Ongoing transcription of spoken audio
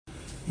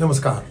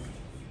Namaskar.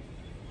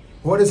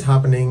 What is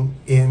happening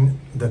in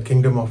the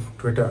kingdom of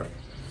Twitter?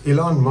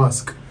 Elon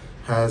Musk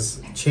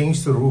has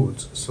changed the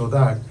rules so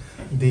that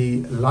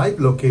the live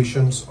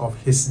locations of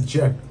his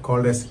jet,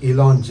 called as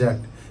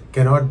ElonJet,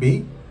 cannot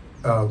be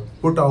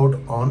put out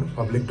on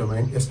public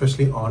domain,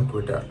 especially on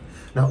Twitter.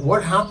 Now,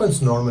 what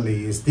happens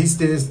normally is these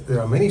days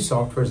there are many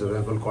softwares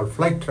available called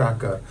flight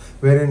tracker,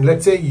 wherein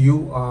let's say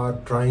you are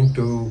trying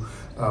to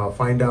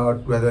find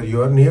out whether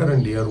your near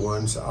and dear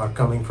ones are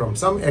coming from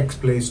some X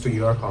place to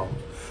your home.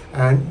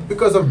 And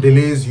because of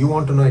delays, you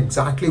want to know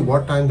exactly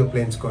what time the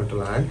plane is going to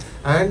land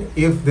and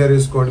if there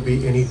is going to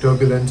be any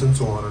turbulence and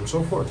so on and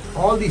so forth.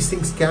 All these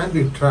things can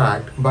be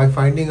tracked by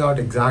finding out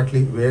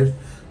exactly where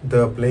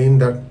the plane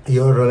that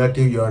your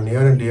relative, your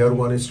near and dear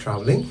one is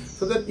traveling,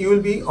 so that you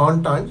will be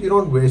on time, you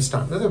don't waste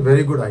time. That's a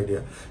very good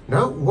idea.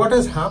 Now, what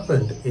has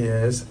happened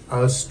is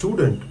a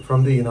student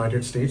from the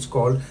United States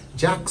called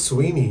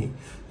𝗣𝗚𝘂𝗰𝘀𝘀𝘀,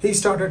 he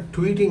started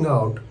tweeting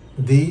out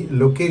the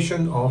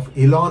location of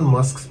Elon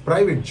Musk's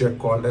private jet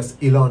called as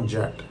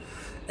ElonJet.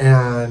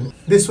 And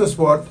this was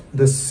what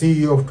the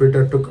CEO of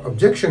Twitter took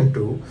objection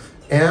to.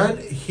 And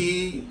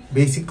he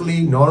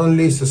basically not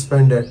only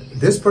suspended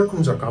this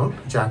person's account,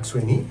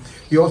 𝗣𝗚𝘂𝘀𝘀𝘀,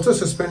 he also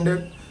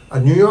suspended a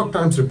New York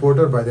Times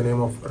reporter by the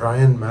name of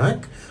Ryan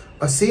Mack,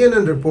 a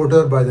CNN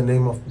reporter by the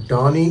name of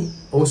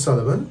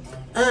𝗣𝗚𝘂𝗍𝘂𝘰,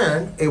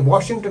 and a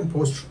Washington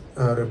Post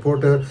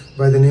reporter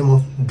by the name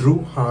of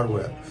Drew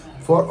Harwell.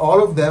 For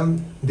all of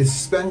them, the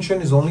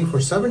suspension is only for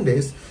 7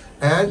 days.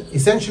 And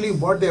essentially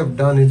what they have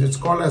done is, it's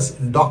called as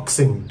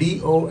Doxxing,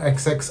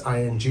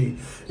 Doxxing,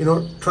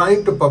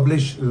 trying to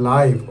publish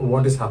live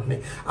what is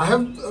happening.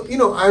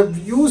 I've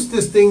used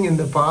this thing in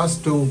the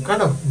past to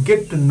kind of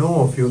get to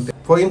know a few things.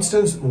 For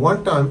instance,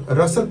 one time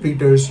Russell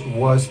Peters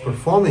was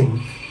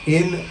performing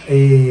in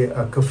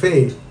a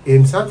cafe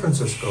in San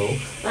Francisco,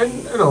 and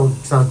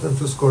San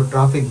Francisco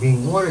traffic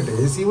being what it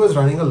is, he was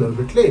running a little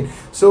bit late.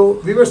 So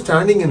we were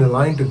standing in a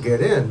line to get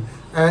in,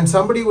 and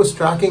somebody was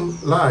tracking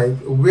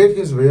live where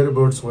his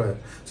whereabouts were.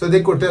 So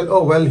they could tell,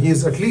 oh, well,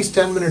 he's at least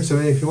 10 minutes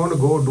away. If you want to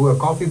go do a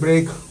coffee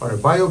break or a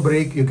bio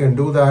break, you can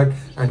do that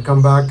and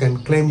come back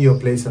and claim your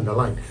place in the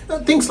line.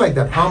 Things like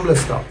that,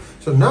 harmless stuff.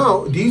 So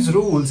now these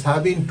rules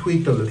have been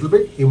tweaked a little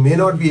bit. You may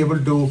not be able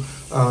to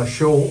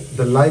show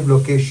the live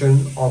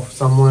location of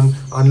someone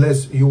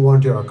unless you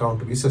want your account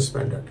to be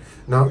suspended.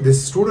 Now,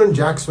 this student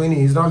𝗣𝗚𝘂𝘀𝘀𝘀𝘀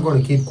is not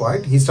going to keep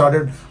quiet. He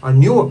started a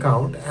new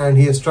account and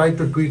he has tried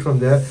to tweet from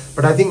there.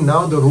 But I think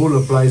now the rule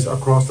applies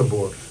across the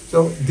board.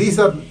 So these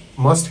are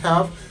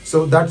must-have.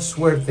 So that's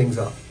where things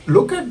are.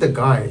 Look at the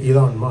guy,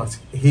 Elon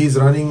Musk. He's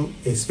running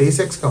a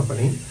SpaceX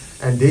company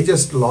and they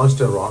just launched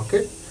a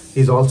rocket.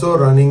 He's also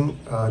running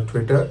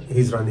Twitter.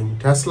 He's running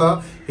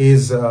Tesla.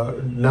 He's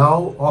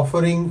now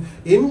offering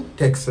in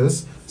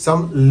Texas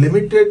some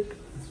limited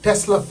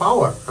Tesla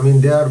power. I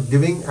mean, they are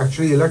giving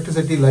actually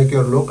electricity like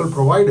your local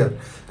provider.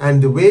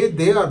 And the way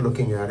they are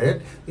looking at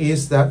it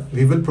is that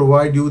we will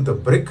provide you the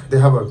brick. They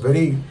have a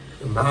very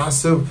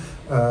massive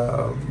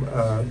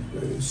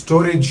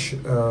storage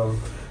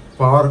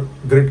power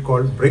grid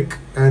called brick,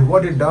 and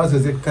what it does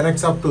is it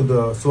connects up to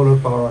the solar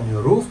power on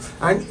your roof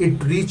and it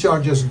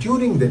recharges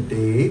during the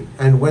day,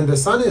 and when the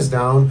sun is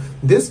down,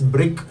 this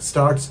brick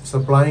starts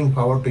supplying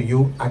power to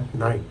you at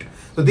night.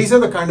 So these are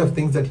the kind of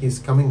things that he's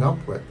coming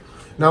up with.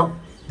 Now,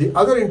 the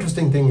other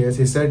interesting thing is,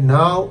 he said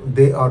now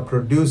they are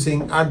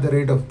producing at the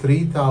rate of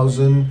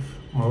 3,000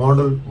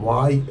 Model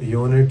Y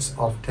units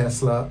of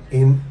Tesla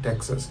in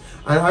Texas.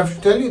 And I have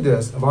to tell you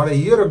this, about a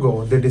year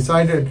ago, they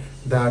decided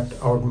that,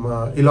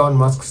 Elon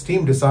Musk's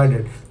team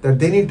decided that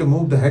they need to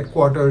move the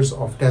headquarters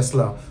of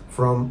Tesla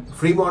from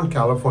Fremont,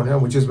 California,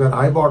 which is where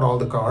I bought all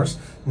the cars,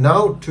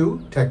 now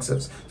to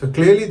Texas. So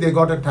clearly they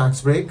got a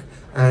tax break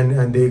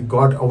and they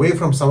got away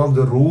from some of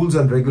the rules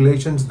and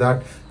regulations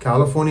that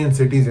Californian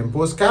cities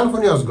impose.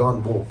 California has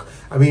gone woke.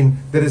 I mean,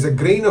 there is a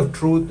grain of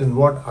truth in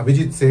what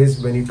Abhijit says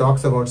when he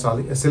talks about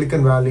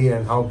Silicon Valley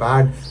and how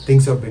bad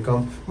things have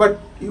become. But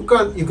you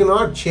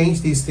cannot change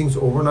these things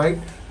overnight,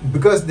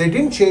 because they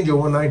didn't change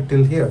overnight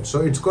till here.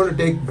 So it's going to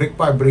take brick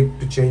by brick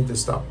to change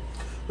this stuff.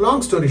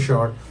 Long story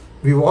short,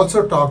 we've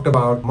also talked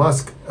about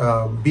Musk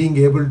being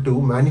able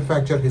to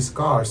manufacture his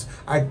cars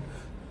at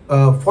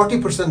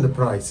 40% the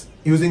price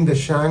using the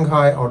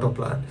Shanghai auto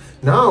plant.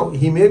 Now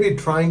he may be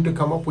trying to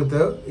come up with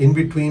a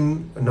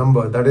in-between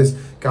number. That is,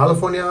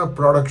 California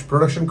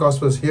production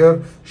cost was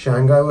here,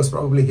 Shanghai was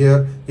probably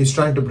here. He's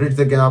trying to bridge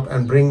the gap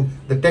and bring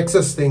the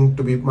Texas thing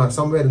to be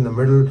somewhere in the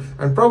middle,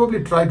 and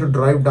probably try to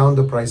drive down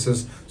the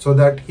prices so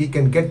that he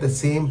can get the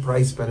same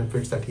price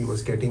benefits that he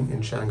was getting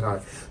in Shanghai.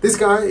 This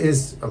guy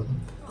is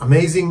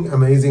amazing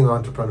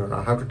entrepreneur.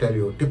 I have to tell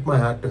you, tip my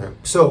hat to him.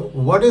 So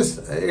what is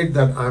it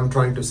that I'm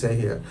trying to say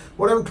here?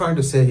 What I'm trying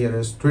to say here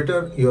is,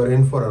 Twitter, you're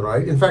in for a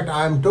ride. In fact,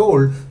 I am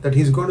told that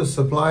he's going to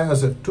supply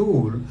us a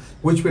tool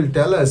which will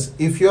tell us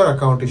if your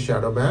account is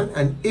shadow banned,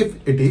 and if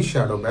it is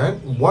shadow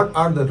banned, what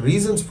are the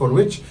reasons for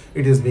which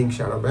it is being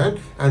shadow banned,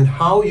 and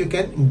how you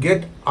can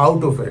get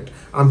out of it.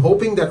 I'm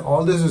hoping that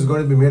all this is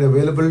going to be made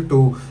available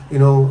to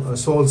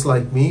souls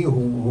like me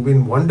who've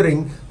been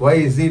wondering why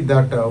is it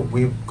that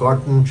we've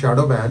gotten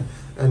shadow banned ban,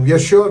 and we are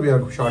sure we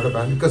are short of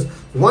ban, because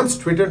once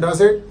Twitter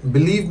does it,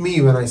 believe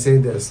me when I say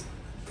this,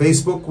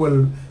 Facebook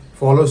will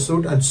follow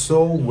suit, and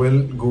so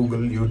will Google,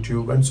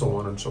 YouTube, and so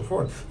on and so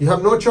forth. You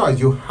have no choice.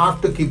 You have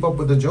to keep up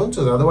with the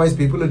Joneses. Otherwise,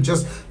 people will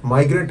just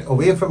migrate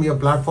away from your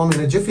platform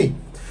in a jiffy.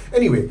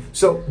 Anyway,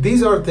 so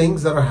these are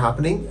things that are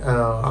happening.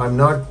 I'm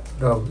not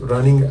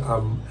running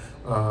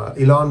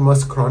Elon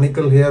Musk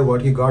Chronicle here,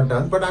 what he got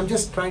done, but I'm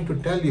just trying to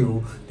tell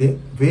you the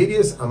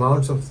various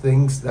amounts of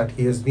things that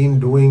he has been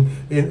doing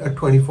in a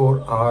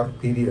 24-hour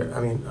period.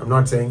 I mean, I'm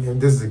not saying,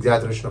 and this is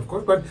exaggeration, of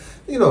course, but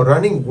you know,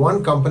 running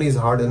one company is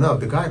hard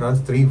enough. The guy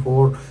runs 3,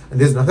 4, and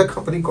there's another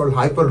company called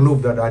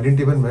Hyperloop that I didn't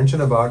even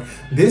mention about.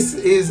 This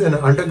is an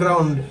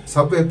underground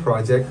subway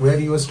project where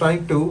he was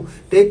trying to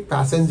take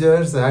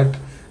passengers at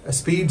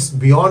speeds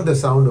beyond the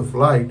sound of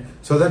light,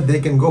 so that they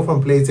can go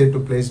from place A to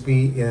place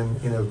B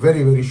in a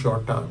very, very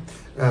short time.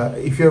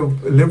 If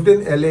you've lived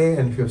in LA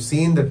and if you've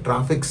seen the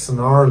traffic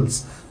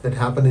snarls that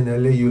happen in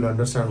LA, you'll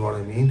understand what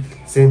I mean.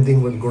 Same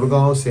thing with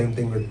Gurgaon, same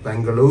thing with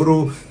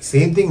Bengaluru,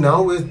 same thing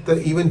now with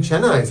even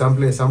Chennai.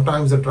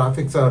 Sometimes the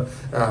traffics are,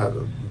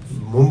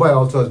 Mumbai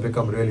also has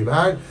become really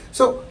bad.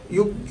 So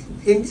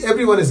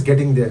everyone is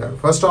getting there.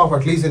 First off,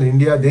 at least in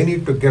India, they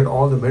need to get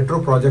all the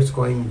metro projects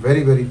going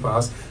very, very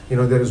fast. You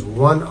know, there is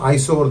one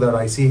eyesore that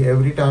I see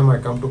every time I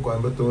come to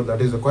Coimbatore,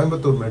 that is the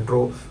Coimbatore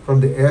metro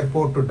from the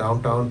airport to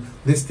downtown.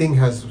 This thing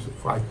has,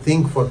 I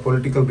think, for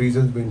political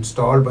reasons, been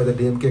stalled by the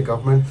DMK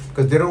government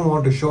because they don't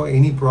want to show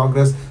any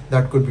progress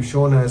that could be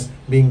shown as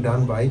being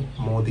done by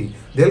Modi.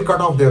 They'll cut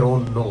off their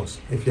own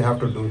nose if you have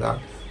to do that.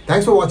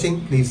 Thanks for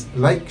watching. Please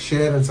like,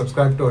 share, and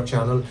subscribe to our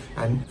channel,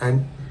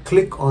 and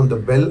click on the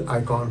bell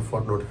icon for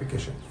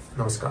notification.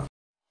 Namaskar.